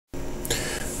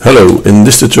Hello, in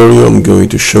this tutorial I'm going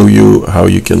to show you how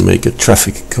you can make a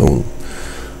traffic cone.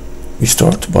 We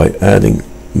start by adding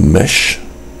mesh.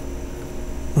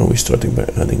 We're starting by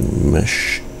adding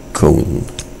mesh cone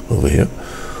over here,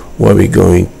 where we're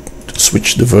going to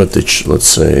switch the vertex, let's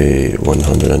say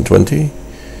 120.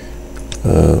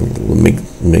 We'll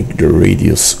make the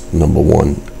radius number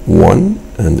 1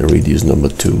 and the radius number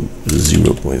 2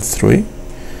 0.3,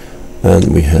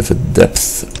 and we have a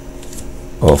depth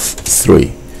of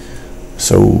 3.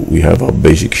 So we have our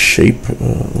basic shape. I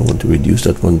want to reduce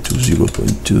that one to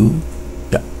 0.2.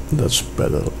 Yeah, that's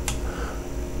better.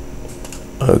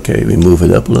 Okay, we move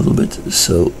it up a little bit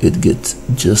so it gets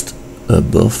just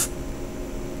above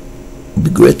the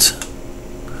grid,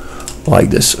 like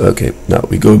this. Okay, now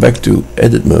we go back to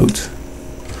edit mode,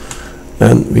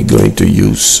 and we're going to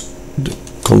use the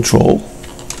Control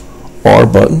R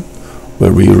button,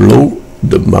 where we roll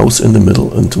the mouse in the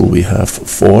middle until we have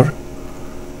 4.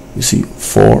 You see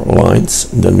 4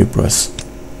 lines, and then we press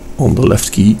on the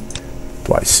left key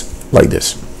twice, like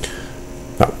this.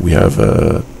 Now we have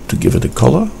to give it a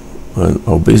color, and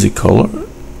our basic color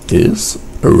is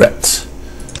red.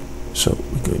 So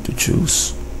we're going to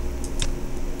choose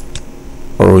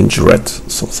orange red,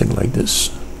 something like this.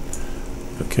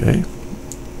 Okay,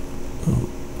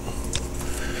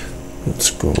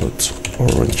 let's call it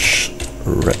orange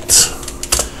red.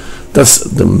 That's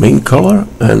the main color,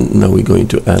 and now we're going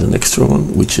to add an extra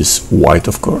one, which is white,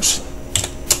 of course.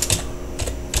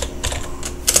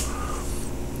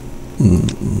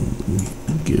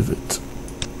 Give it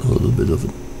a little bit of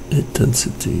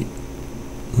intensity,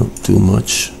 not too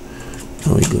much.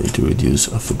 Now we're going to reduce,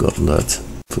 I've forgotten that,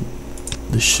 for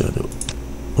the shadow.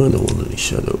 I don't want any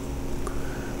shadow.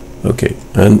 Okay,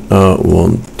 and I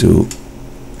want to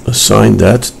assign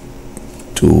that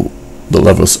to the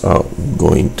levels are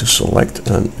going to select,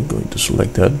 and we're going to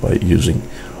select that by using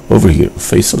over here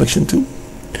face selection tool.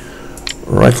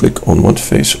 Right click on one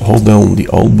face, hold down the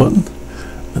Alt button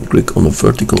and click on the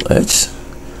vertical edge,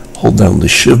 hold down the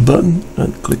Shift button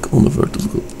and click on the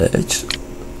vertical edge,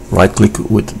 right click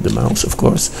with the mouse, of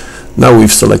course. Now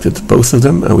we've selected both of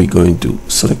them, and we're going to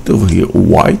select over here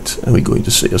white, and we're going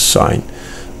to say assign.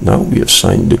 Now we have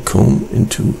assigned the cone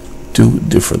into 2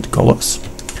 different colors.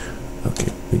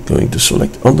 Okay, we're going to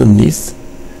select underneath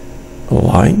a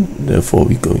line, therefore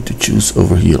we're going to choose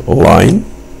over here line,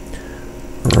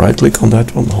 right click on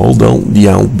that one, hold down the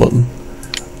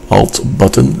Alt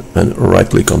button and right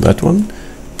click on that one,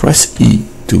 press E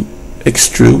to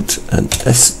extrude and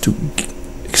S to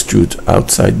extrude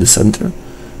outside the center,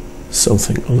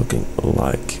 something looking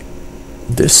like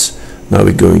this. Now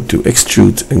we're going to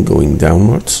extrude and going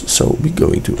downwards, so we're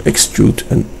going to extrude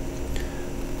and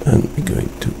we're going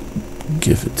to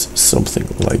give it something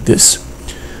like this.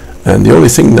 And the only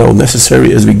thing now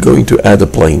necessary is we're going to add a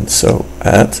plane. So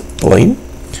add plane.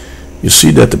 You see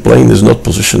that the plane is not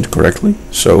positioned correctly,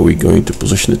 so we're going to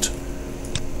position it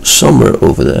somewhere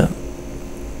over there,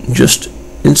 just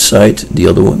inside the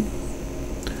other one.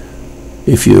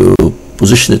 If you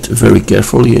position it very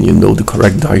carefully and you know the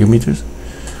correct diameters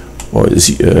or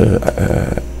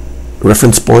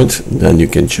reference point, then you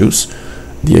can choose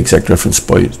the exact reference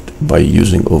point by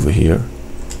using over here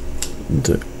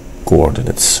the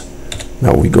coordinates.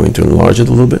 Now we're going to enlarge it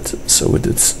a little bit so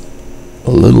it's a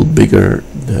little bigger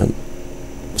than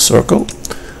circle.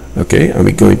 Okay, and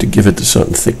we're going to give it a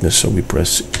certain thickness, so we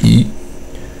press E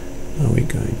and we're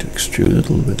going to extrude it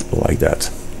a little bit like that.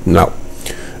 Now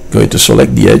going to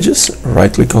select the edges,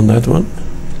 right click on that one,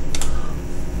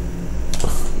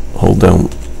 hold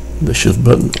down the Shift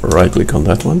button, right click on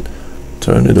that one,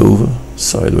 turn it over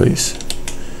sideways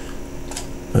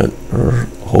and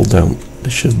hold down the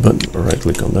Shift button, right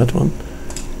click on that one,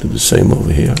 do the same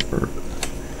over here,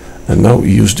 and now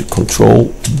use the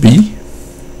Control B,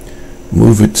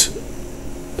 move it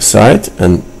aside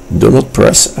and do not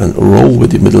press, and roll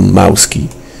with the middle mouse key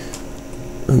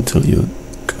until you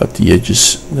got the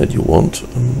edges that you want.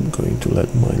 I'm going to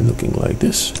let mine looking like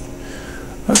this.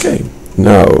 Okay,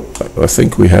 now I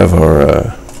think we have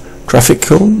our traffic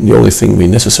cone. The only thing we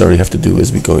necessarily have to do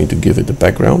is we're going to give it a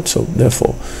background, so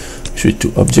therefore switch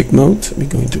to object mode. We're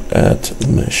going to add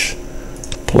mesh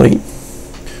plane,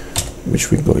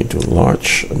 which we're going to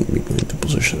enlarge, and we're going to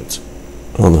position it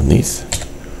underneath.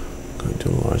 I'm going to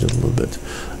enlarge it a little bit,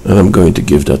 and I'm going to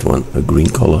give that one a green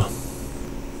color,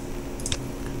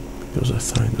 because I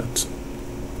find that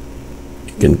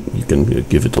you can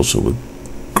give it also a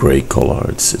gray color.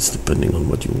 It's depending on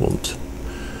what you want.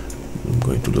 I'm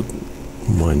going to look,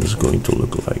 mine is going to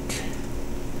look like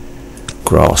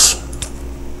grass.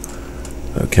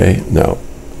 Okay, now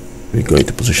we're going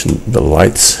to position the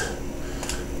lights.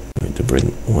 I'm going to bring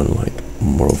one line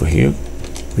more over here.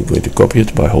 We're going to copy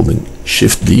it by holding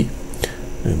Shift D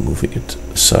and moving it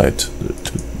aside to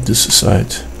this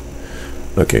side.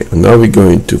 Okay, and now we're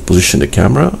going to position the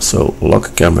camera. So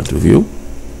lock camera to view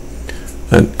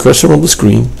and cursor on the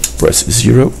screen, press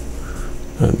 0,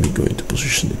 and we're going to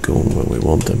position the cone where we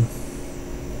want them.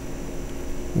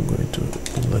 I'm going to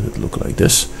let it look like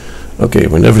this. Okay,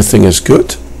 when everything is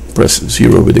good, press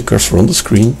 0 with the cursor on the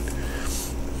screen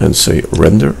and say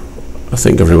render. I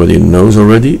think everybody knows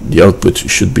already, the output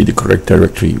should be the correct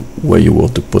directory where you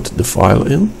want to put the file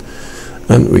in.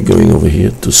 And we're going over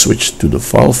here to switch to the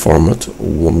file format.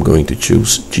 I'm going to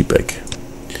choose JPEG.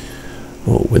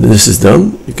 Well, when this is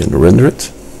done, you can render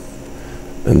it,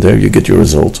 and there you get your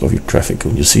result of your traffic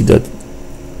cone. You see that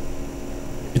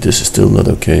this is still not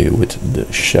okay with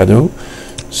the shadow,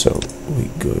 so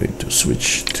we're going to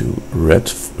switch to red,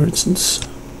 for instance,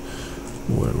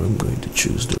 where I'm going to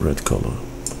choose the red color,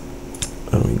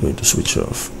 and we're going to switch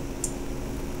off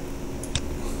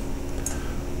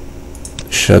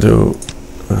shadow.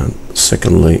 And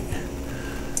secondly,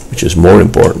 which is more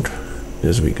important,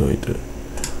 is we're going to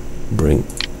bring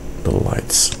the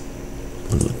lights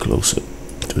a little closer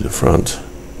to the front,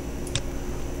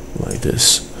 like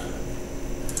this.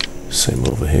 Same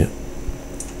over here.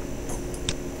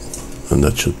 And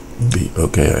that should be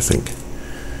okay, I think.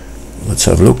 Let's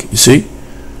have a look. You see,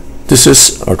 this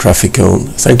is our traffic cone.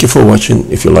 Thank you for watching.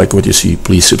 If you like what you see,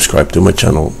 please subscribe to my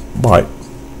channel. Bye.